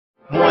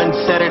One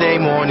Saturday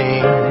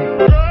morning.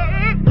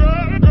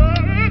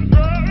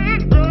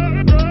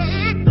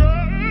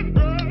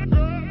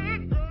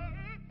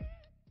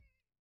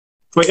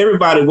 For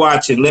everybody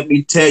watching, let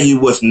me tell you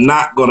what's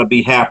not going to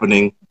be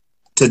happening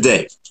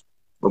today.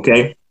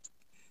 Okay?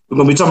 We're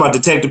going to be talking about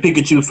Detective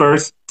Pikachu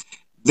first.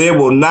 There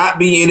will not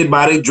be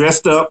anybody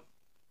dressed up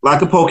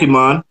like a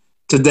Pokemon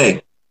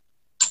today.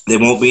 There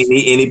won't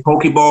be any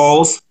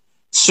Pokeballs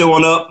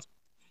showing up.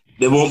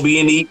 There won't be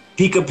any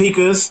Pika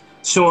Pikas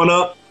showing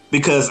up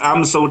because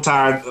I'm so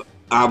tired.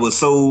 I was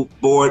so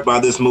bored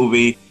by this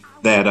movie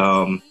that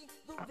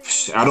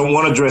I don't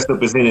want to dress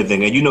up as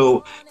anything. And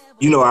you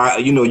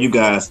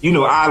guys,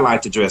 I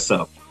like to dress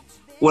up.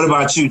 What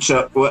about you,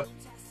 Chuck? What?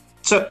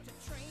 Chuck?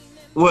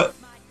 What?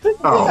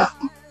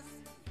 Oh,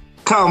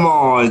 come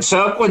on,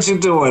 Chuck. What you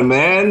doing,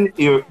 man?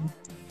 You're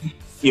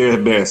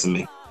embarrassing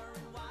me.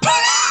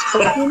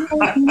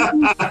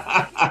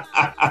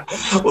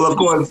 Well, of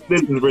course,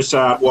 this is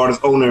Rashad Waters,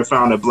 owner and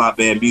founder of Block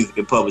Band Music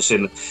and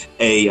Publishing,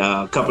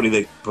 a company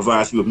that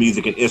provides you with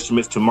music and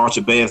instruments to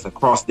marching bands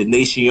across the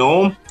nation.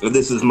 And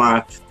this is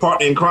my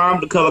partner in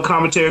crime, the Color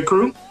Commentary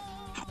crew.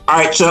 All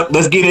right, Chuck,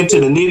 let's get into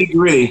the nitty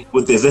gritty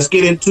with this. Let's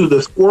get into the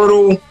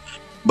Squirtle,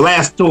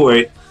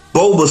 Blastoise,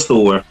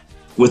 Bulbasaur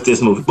with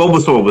this movie.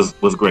 Bulbasaur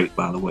was great,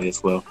 by the way,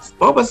 as well.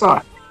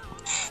 Bulbasaur.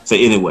 So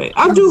anyway,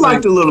 I do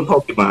like the little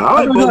Pokemon.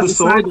 I like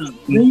Bulbasaur.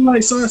 Do you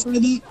like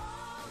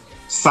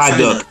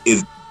Psyduck?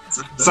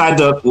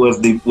 Psyduck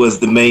was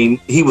the main.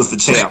 He was the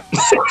champ.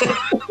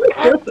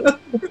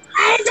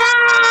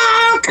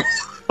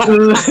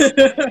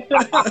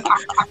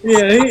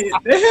 Yeah,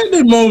 they had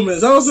their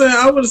moments.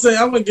 I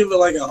would give it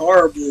like a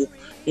horrible,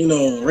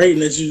 rating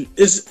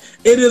that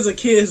it is a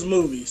kid's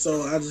movie.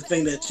 So I just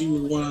think that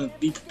you want to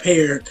be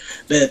prepared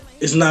that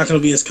it's not going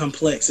to be as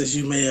complex as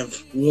you may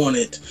have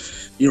wanted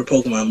your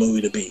Pokemon movie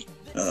to be.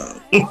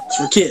 It's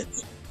for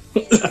kids.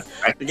 We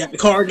got the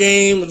card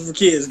game for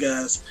kids,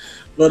 guys.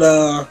 But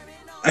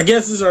I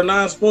guess this is our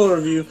non-spoiler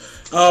review.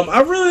 I'm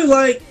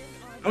going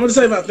to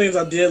say about things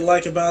I did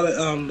like about it.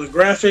 The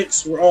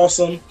graphics were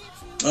awesome.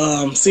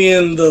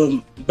 Seeing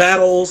the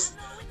battles,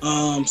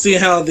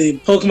 seeing how the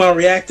Pokemon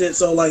reacted.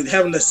 So like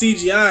having the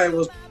CGI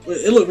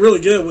it looked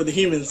really good with the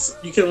humans.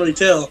 You couldn't really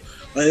tell.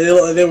 Like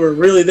they were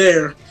really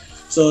there.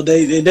 So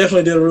they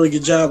definitely did a really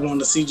good job on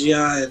the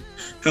CGI and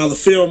how the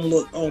film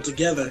looked all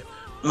together.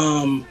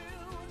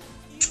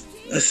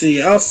 Let's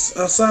see.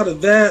 Outside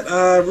of that,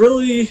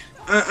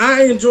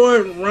 I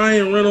enjoyed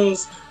Ryan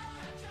Reynolds,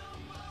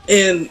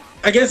 and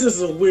I guess this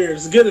is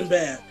it's good and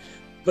bad.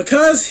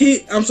 Because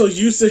I'm so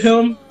used to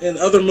him in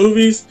other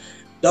movies,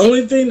 the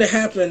only thing that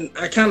happened,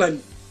 I kind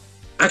of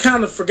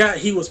forgot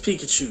he was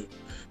Pikachu.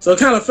 So it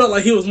kind of felt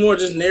like he was more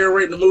just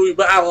narrating the movie,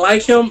 but I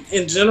like him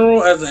in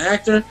general as an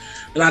actor,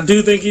 and I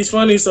do think he's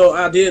funny, so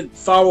I did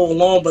follow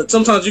along, but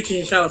sometimes you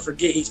can kind of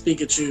forget he's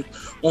Pikachu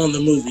on the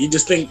movie. You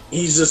just think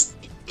he's just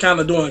kind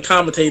of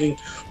commentating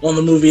on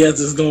the movie as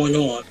it's going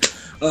on.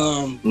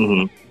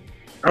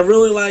 I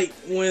really like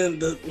when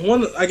the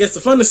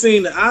funnest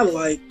scene that I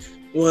liked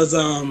was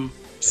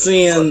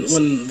seeing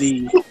when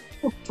the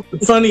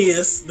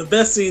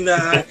best scene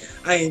that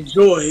I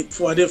enjoyed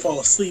before I did fall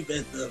asleep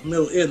at the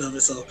middle end of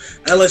it. So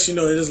that lets you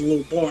know it is a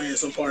little boring in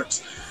some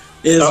parts.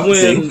 Is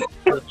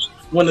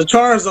when the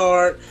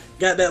Charizard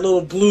got that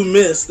little blue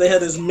mist. They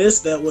had this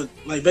mist that would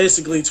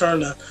basically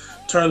turn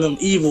them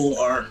evil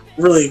or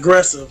really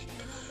aggressive.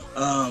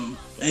 And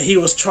he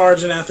was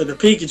charging after the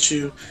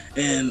Pikachu,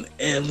 and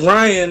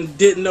Ryan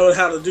didn't know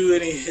how to do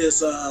any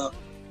of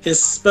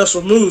his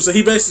special moves, so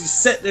he basically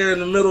sat there in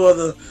the middle of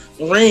the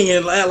ring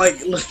and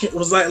like it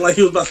was like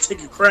he was about to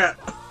take a crap.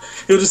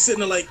 He was just sitting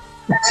there like,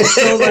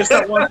 tell everybody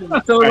stop watching.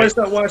 Tell everybody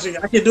stop watching.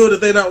 I can do it if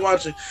they're not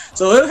watching.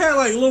 So it had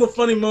like little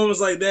funny moments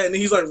like that, and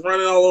he's like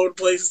running all over the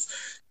place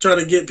trying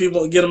to get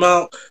them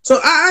out. So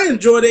I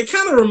enjoyed it. It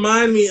kind of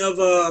reminded me of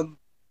the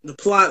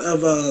plot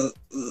of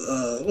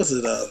what's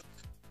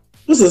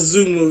the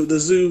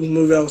zoo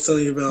movie I was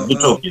telling you about?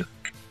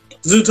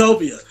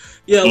 Zootopia.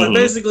 Yeah, like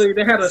basically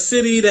they had a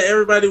city that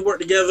everybody worked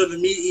together, the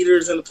meat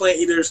eaters and the plant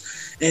eaters,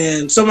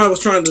 and somebody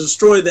was trying to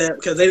destroy that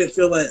because they didn't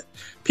feel that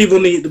people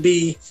needed to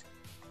be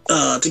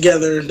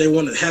together. They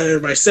wanted to have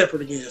everybody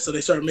separate again, so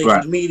they started making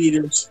the meat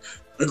eaters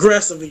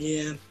aggressive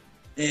again,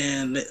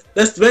 and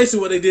that's basically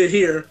what they did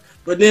here.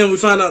 But then we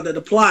found out that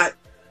the plot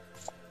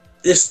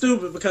is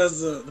stupid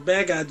because the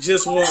bad guy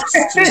just wants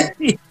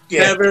to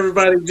have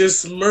everybody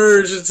just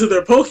merge into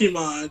their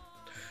Pokemon.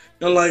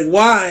 And like,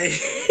 why?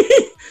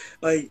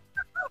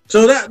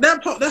 So that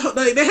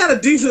they had a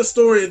decent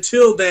story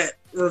until that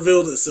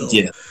revealed itself.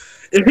 Yeah.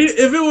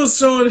 If it was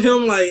showing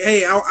him like,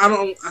 hey,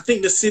 I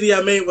think the city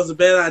I made was a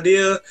bad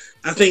idea.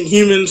 I think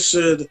humans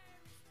should.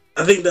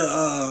 I think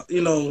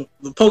the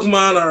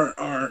Pokemon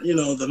are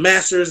the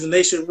masters and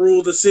they should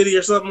rule the city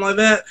or something like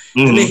that.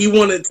 And then he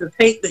wanted to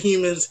take the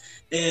humans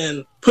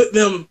and put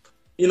them,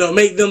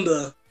 make them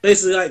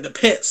basically like the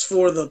pets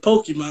for the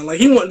Pokemon. Like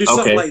he wanted to do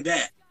something like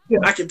that. Yeah.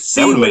 I could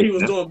see what he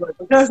was doing, but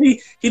because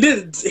he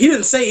didn't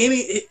say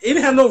he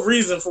didn't have no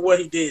reason for what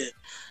he did.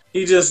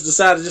 He just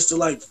decided just to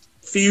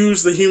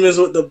fuse the humans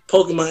with the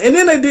Pokemon, and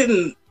then they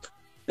didn't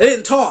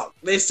talk.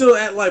 They still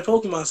act like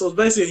Pokemon, so it's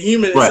basically a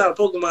human inside a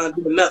Pokemon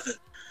doing nothing.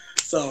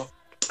 So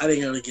I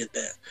didn't really get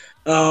that.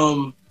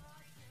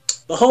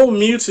 The whole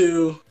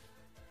Mewtwo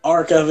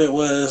arc of it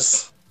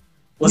was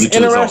Mewtwo's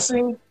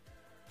interesting.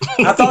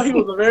 Awesome. I thought he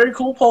was a very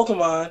cool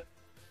Pokemon,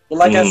 but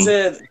like I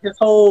said, his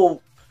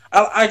whole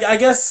I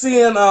guess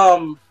seeing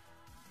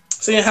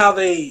how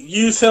they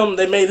used him,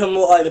 they made him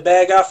look like the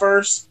bad guy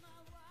first.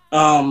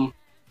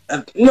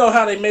 You know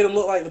how they made him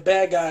look like the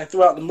bad guy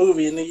throughout the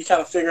movie, and then you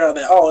kind of figure out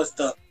that it's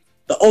the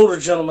older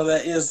gentleman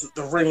that is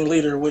the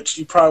ringleader, which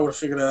you probably would have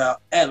figured it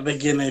out at the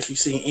beginning if you've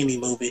seen any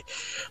movie.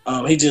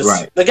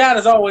 The guy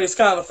that's always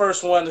kind of the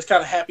first one that's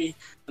kind of happy,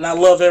 and I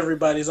love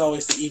everybody, is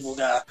always the evil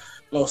guy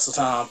most of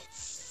the time.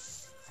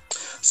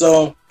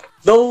 So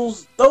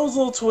those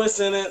little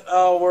twists in it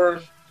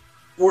were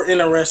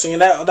interesting,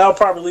 and that'll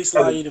probably at least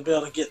allow you to be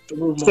able to get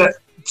through more.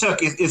 Chuck,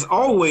 it's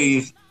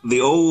always the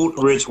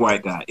old rich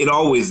white guy. It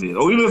always is.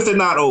 Or even if they're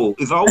not old,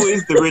 it's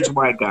always the rich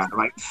white guy.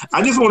 Like,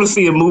 I just want to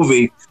see a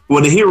movie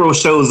where the hero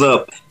shows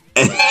up.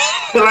 And, like,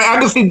 I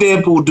can see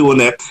Deadpool doing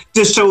that.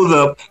 Just shows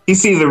up, he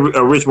sees a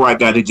rich white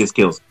guy that just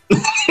kills him.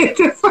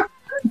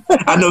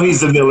 I know he's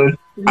the villain.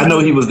 I know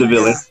he was the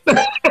villain.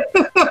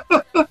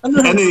 And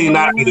then he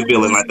not be the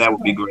villain. Like, that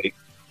would be great.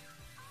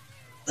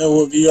 That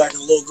would be like a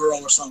little girl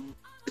or something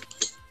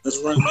that's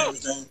running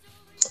everything.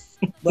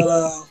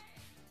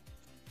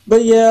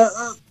 But yeah,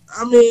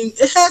 I mean,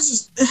 it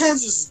has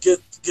its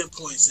good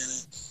points in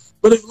it.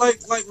 But if like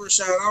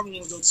Rashad, I don't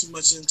want to go too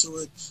much into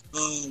it.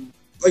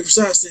 Like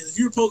Rashad said, if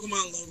you're a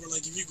Pokemon lover,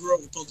 like if you grew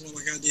up with Pokemon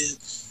like I did,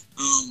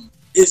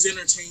 it's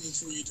entertaining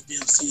for you to be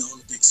able to see it on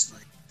the big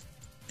screen.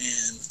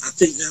 And I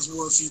think that's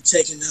worth you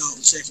taking out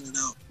and checking it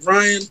out.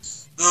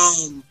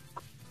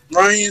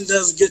 Ryan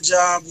does a good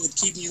job with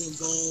keeping you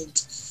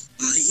involved.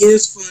 He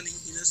is funny.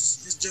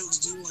 His jokes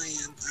do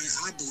land.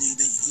 I believe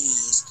that he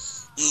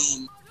is.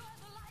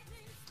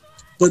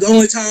 But the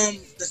only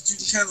time that you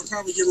can kind of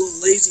probably get a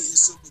little lazy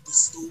is some of the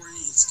story.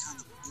 It's kind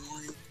of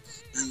boring.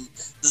 And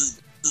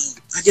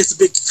I guess a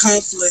big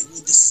conflict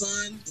with the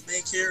son, the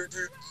main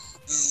character.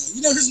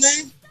 You know his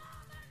name?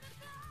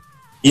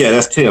 Yeah,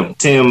 that's Tim.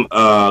 Tim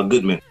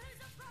Goodman.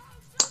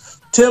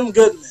 Tim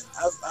Goodman.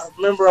 I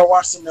remember I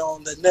watched him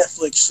on the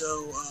Netflix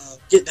show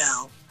Get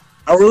Down.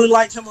 I really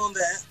liked him on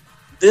that.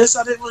 This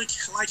I didn't really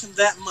like him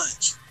that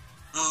much.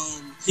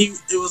 He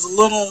was a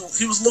little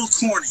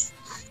corny.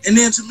 And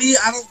then to me,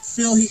 I don't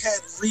feel he had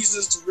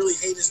reasons to really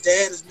hate his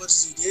dad as much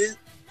as he did.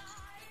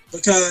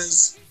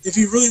 Because if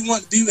he really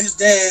wanted to be with his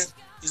dad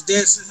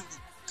sent him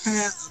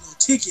a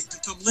ticket to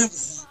come live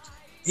with him.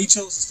 He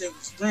chose to stay with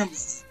his grandmother.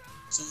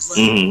 So it's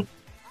like,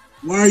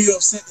 why are you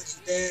upset that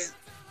your dad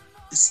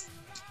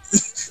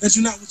that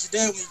you're not with your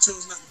dad when you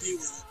chose not to be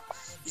with him?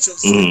 You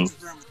chose to stay with your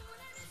grandmother.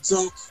 So,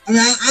 I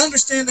mean, I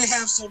understand they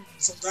have some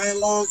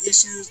dialogue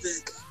issues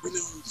that,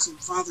 some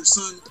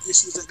father-son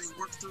issues that they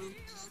work through.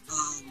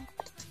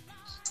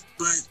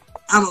 But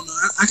I don't know.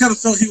 I kind of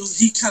felt he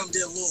kind of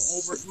did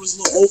he was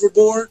a little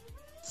overboard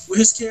with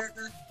his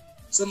character.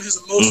 Some of his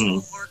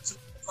emotional arcs,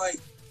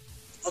 like,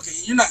 okay,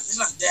 it's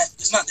not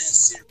that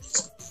serious.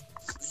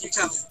 Like, you're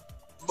kind of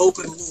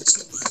moping a little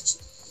too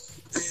much.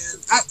 And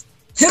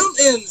him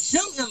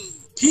and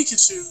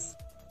Pikachu,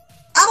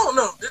 I don't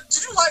know.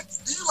 Did you like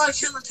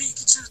him and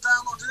Pikachu's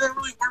dialogue? Did that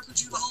really work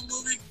with you the whole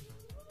movie?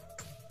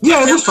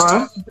 Yeah, it was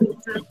fine.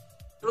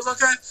 It was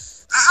okay.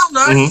 I don't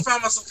know. I just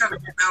found myself kind of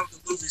getting out of the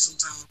movie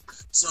sometimes.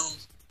 So,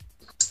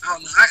 I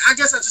don't know. I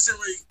guess I just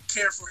didn't really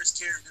care for his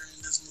character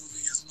in this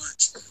movie as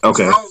much.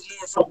 Okay. So I was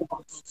more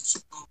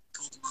focused on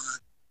Pokemon.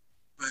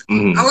 But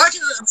I like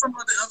it in some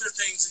of the other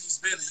things that he's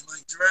been in.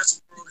 Like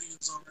Jurassic World, he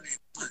was already,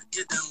 but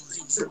Get Down,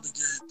 he was really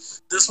good.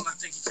 This one, I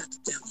think he could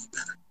have did a little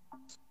better.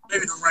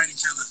 Maybe the writing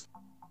kind of,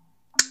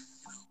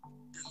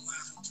 didn't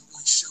allow him to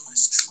really show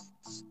his truth.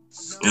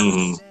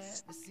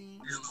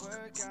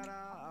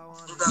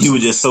 You were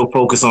just so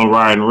focused on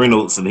Ryan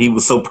Reynolds, and he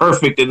was so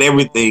perfect in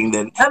everything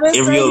that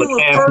every other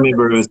cast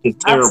member was just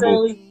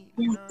terrible.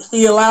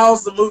 He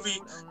allows the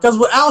movie, because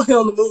without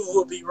him, the movie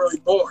would be really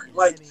boring.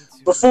 Like,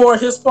 before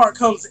his part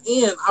comes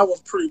in, I was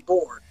pretty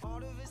bored.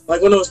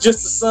 Like, when it was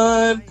just the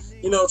son,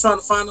 trying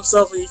to find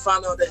himself, and he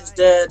found out that his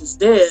dad is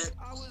dead,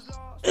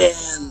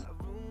 and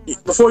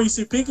before you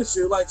see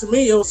Pikachu, like, to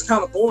me, it was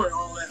kind of boring,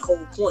 all that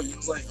whole point. It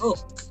was like, all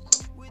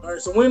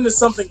right, so when is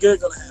something good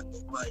going to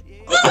happen? Like,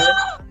 okay.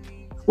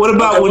 What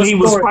about when he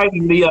was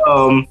fighting the,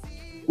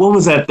 what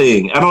was that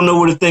thing? I don't know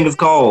what the thing is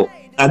called.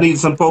 I need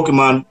some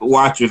Pokemon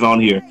watchers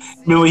on here.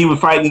 Remember he was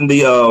fighting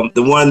the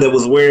one that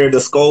was wearing the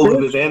skull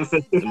of his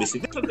ancestors? Let me see.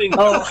 There's some things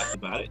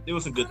about it. There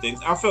were some good things.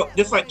 I felt,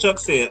 just like Chuck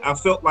said, I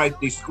felt like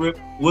the script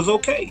was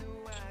okay.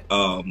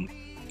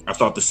 I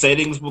thought the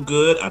settings were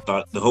good. I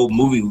thought the whole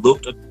movie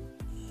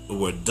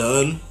were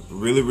done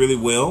really, really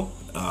well.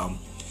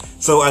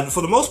 So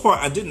for the most part,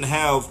 I didn't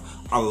have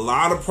a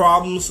lot of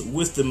problems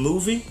with the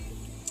movie.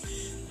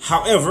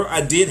 However,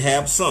 I did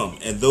have some,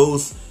 and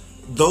those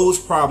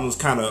problems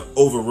kind of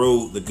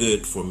overrode the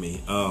good for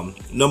me.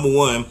 Number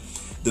one,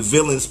 the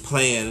villain's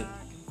plan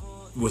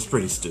was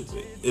pretty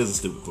stupid. It was a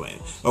stupid plan.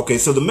 Okay,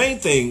 so the main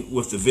thing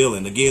with the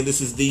villain, again,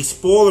 this is the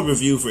spoiler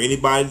review for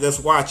anybody that's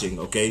watching,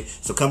 okay?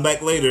 So come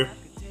back later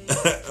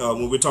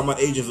when we're talking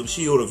about Agents of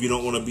S.H.I.E.L.D. if you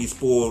don't want to be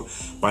spoiled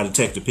by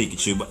Detective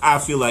Pikachu. But I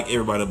feel like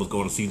everybody that was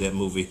going to see that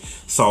movie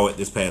saw it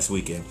this past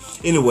weekend.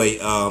 Anyway,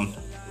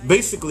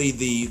 basically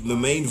the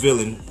main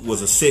villain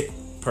was a sick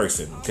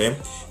person, okay?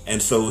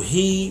 And so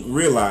he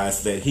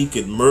realized that he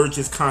could merge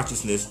his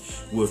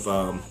consciousness with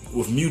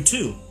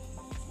Mewtwo.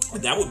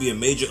 That would be a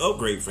major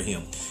upgrade for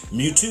him.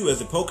 Mewtwo as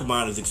a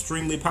Pokemon is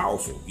extremely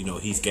powerful. You know,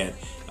 he's got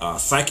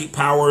psychic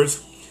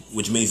powers,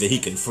 which means that he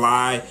can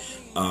fly.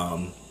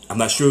 I'm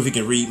not sure if he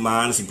can read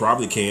minds. He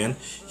probably can.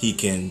 He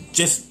can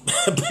just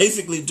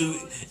basically do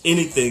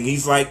anything.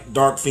 He's like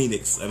Dark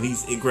Phoenix. I mean,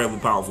 he's incredibly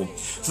powerful.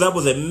 So that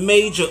was a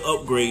major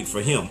upgrade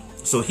for him.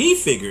 So he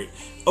figured,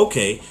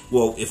 okay,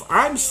 well, if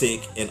I'm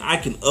sick and I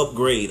can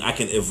upgrade, I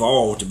can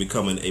evolve to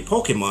becoming a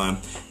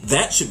Pokemon,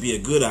 that should be a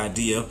good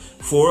idea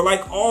for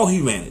like all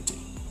humanity.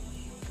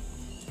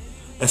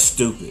 That's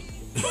stupid.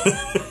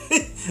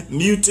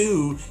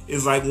 Mewtwo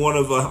is like one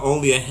of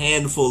only a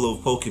handful of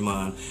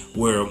Pokemon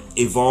where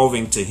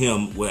evolving to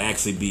him will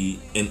actually be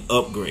an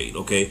upgrade,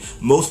 okay?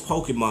 Most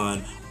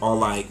Pokemon are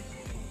like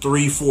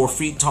 3-4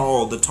 feet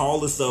tall. The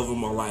tallest of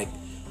them are like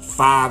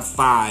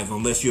 5'5",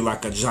 unless you're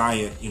like a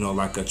giant, you know,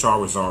 like a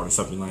Charizard or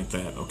something like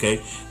that,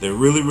 okay? They're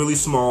really, really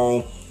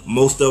small.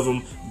 Most of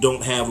them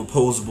don't have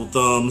opposable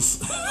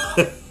thumbs.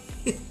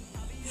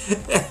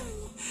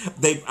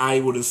 I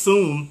would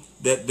assume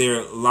that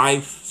their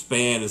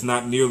lifespan is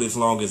not nearly as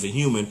long as a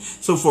human.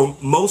 So for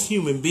most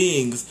human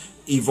beings,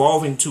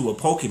 evolving to a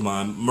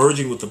Pokemon,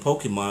 merging with the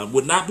Pokemon,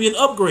 would not be an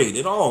upgrade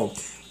at all.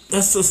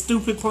 That's a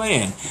stupid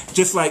plan.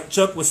 Just like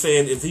Chuck was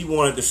saying, if he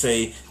wanted to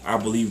say, I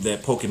believe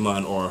that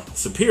Pokemon are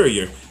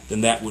superior,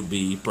 then that would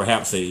be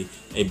perhaps a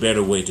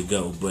better way to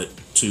go. But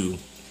to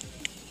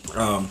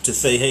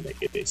say, hey,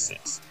 it makes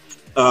sense.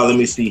 Let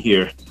me see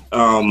here.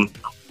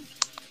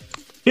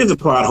 Here's a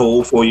plot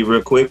hole for you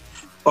real quick.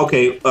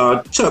 Okay,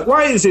 Chuck,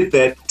 why is it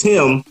that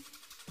Tim,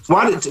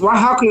 how is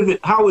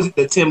it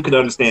that Tim could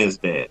understand his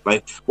dad?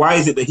 Like, why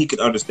is it that he could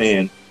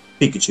understand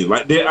Pikachu?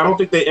 Like, I don't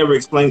think they ever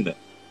explained that.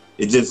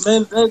 It just, they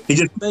didn't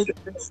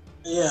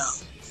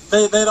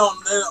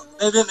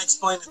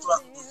explain it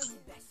throughout the movie.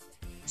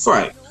 So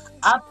right.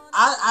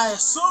 I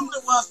assumed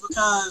it was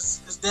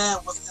because his dad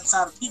was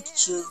inside of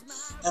Pikachu,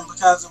 and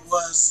because it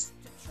was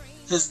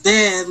his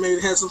dad, maybe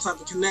it had some type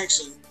of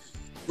connection.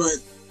 But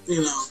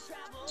you know,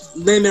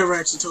 they never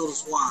actually told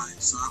us why,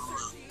 so I don't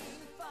know.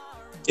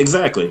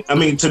 Exactly. I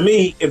mean, to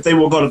me, if they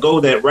were going to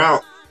go that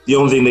route, the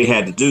only thing they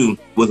had to do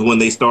was when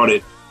they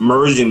started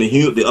merging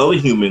the other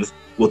humans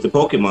with the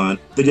Pokemon,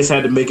 they just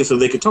had to make it so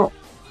they could talk,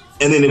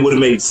 and then it would have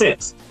made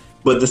sense.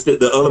 But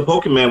the other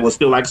Pokemon was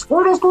still like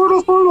Squirtle,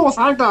 Squirtle, Squirtle,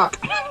 hi Doc,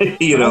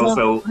 you know.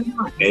 So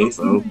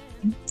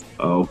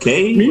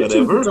okay, Mewtwo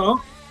whatever.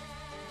 Talk.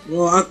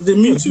 Well, did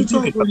Mewtwo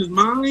talk with his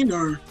mind,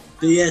 or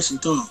did he actually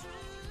talk?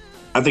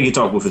 I think he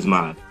talked with his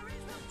mind.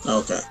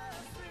 Okay.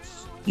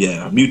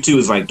 Yeah, Mewtwo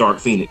is like Dark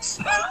Phoenix.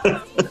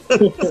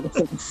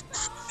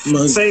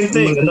 Same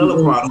thing.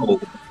 Another plot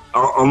hole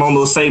along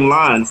those same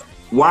lines.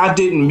 Why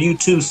didn't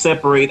Mewtwo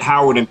separate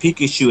Howard and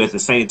Pikachu at the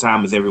same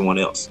time as everyone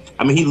else?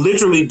 I mean, he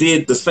literally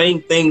did the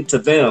same thing to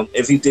them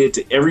as he did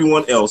to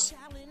everyone else.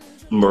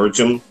 Merge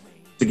them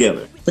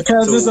together.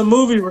 Because it's a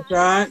movie,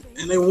 Rashad,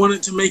 and they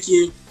wanted to make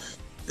it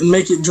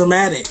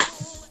dramatic.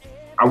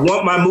 I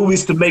want my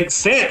movies to make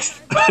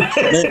sense.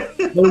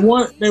 they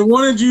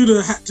wanted you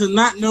to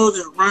not know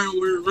that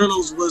Ryan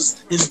Reynolds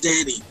was his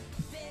daddy.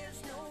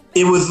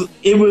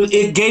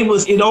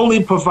 It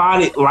only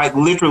provided like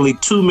literally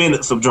 2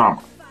 minutes of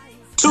drama.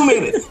 2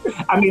 minutes.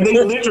 I mean,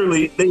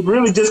 they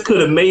really just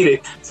could have made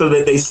it so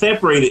that they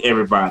separated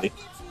everybody.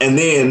 And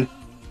then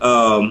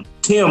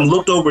Tim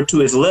looked over to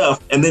his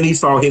left, and then he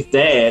saw his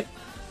dad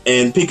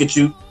and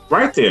Pikachu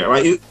right there.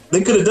 Like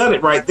they could have done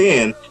it right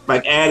then,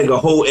 like adding a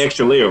whole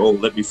extra layer. Oh,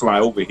 let me fly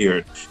over here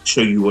and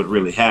show you what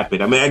really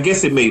happened. I mean, I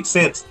guess it made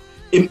sense.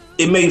 It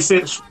made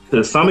sense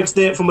to some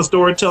extent from a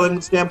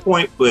storytelling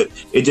standpoint, but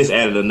it just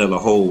added another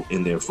hole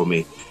in there for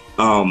me.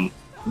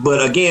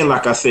 But again,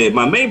 like I said,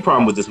 my main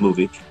problem with this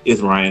movie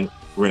is Ryan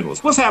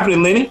Reynolds. What's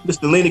happening, Lenny?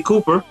 Mr. Lenny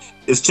Cooper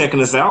is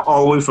checking us out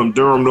all the way from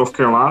Durham, North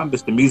Carolina.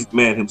 Mr. Music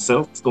Man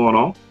himself. What's going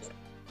on?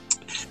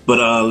 But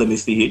let me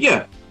see here.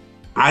 Yeah,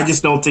 I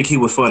just don't think he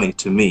was funny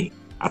to me.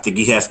 I think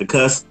he has to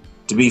cuss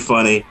to be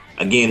funny.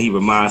 Again, he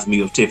reminds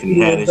me of Tiffany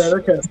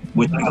Haddish,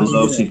 which I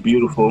love. She's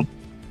beautiful,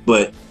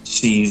 but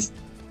she's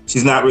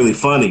not really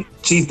funny.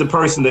 She's the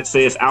person that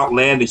says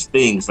outlandish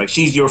things. Like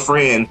she's your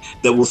friend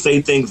that will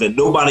say things that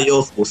nobody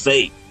else will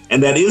say.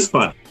 And that is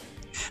funny.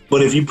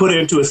 But if you put her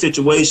into a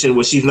situation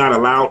where she's not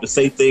allowed to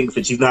say things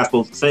that she's not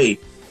supposed to say,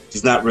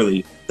 she's not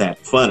really that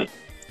funny.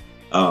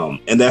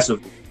 And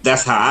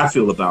that's how I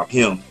feel about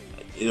him.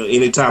 You know,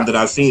 anytime that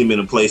I've seen him in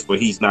a place where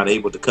he's not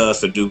able to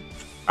cuss or do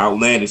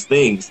outlandish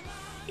things,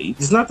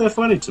 he's not that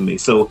funny to me.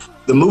 So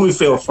the movie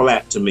fell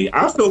flat to me.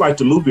 I feel like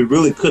the movie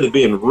really could have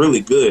been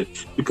really good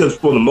because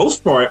for the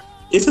most part,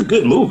 it's a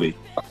good movie.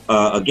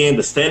 Again,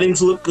 the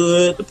settings look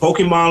good. The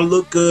Pokemon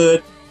look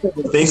good.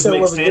 Things said it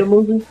make was sense. a good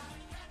movie.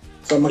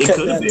 So I'm gonna It cut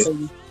could have that.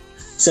 been.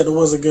 Said it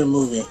was a good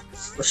movie.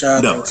 Which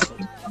I No.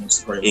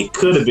 think It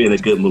could have been a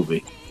good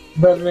movie.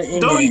 better than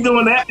Don't you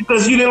doing that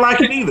because you didn't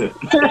like it either.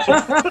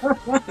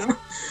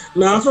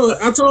 No,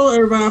 I told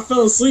everybody I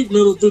fell asleep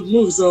middle through the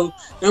movie, so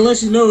that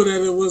lets you know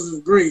that it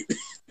wasn't great.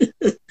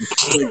 Like,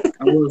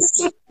 I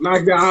was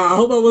knocked out. I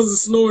hope I wasn't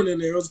snoring in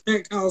there. It was a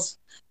packed house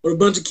with a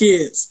bunch of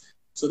kids,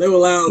 so they were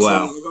loud.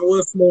 Wow. So if I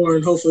was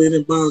snoring, hopefully it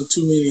didn't bother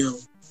too many of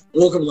them. I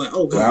woke up like,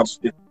 oh gosh,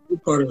 Well,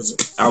 what part was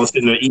it? I was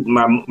sitting there eating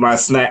my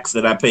snacks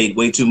that I paid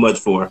way too much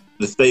for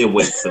to stay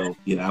awake. So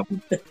yeah,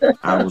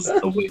 I was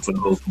awake for the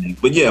whole thing.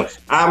 But yeah,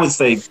 I would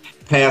say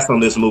pass on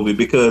this movie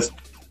because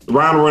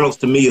Ryan Reynolds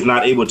to me is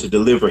not able to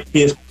deliver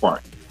his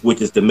part,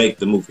 which is to make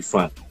the movie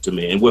fun to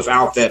me. And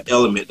without that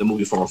element, the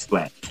movie falls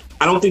flat.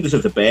 I don't think this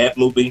is a bad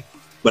movie,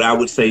 but I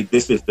would say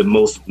this is the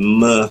most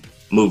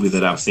movie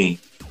that I've seen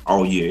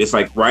all year. It's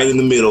like right in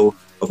the middle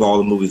of all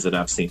the movies that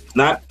I've seen.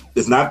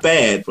 It's not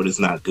bad, but it's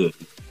not good.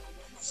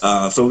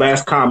 So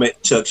last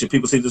comment, Chuck, should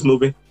people see this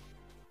movie?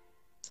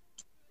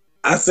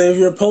 I say if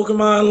you're a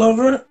Pokemon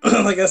lover,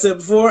 like I said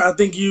before, I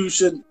think you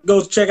should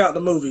go check out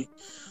the movie.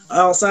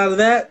 Outside of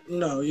that,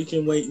 no, you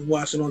can wait and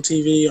watch it on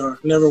TV or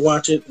never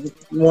watch it. It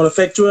won't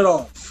affect you at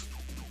all.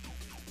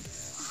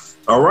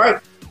 All right.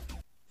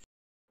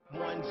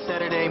 One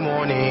Saturday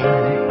morning.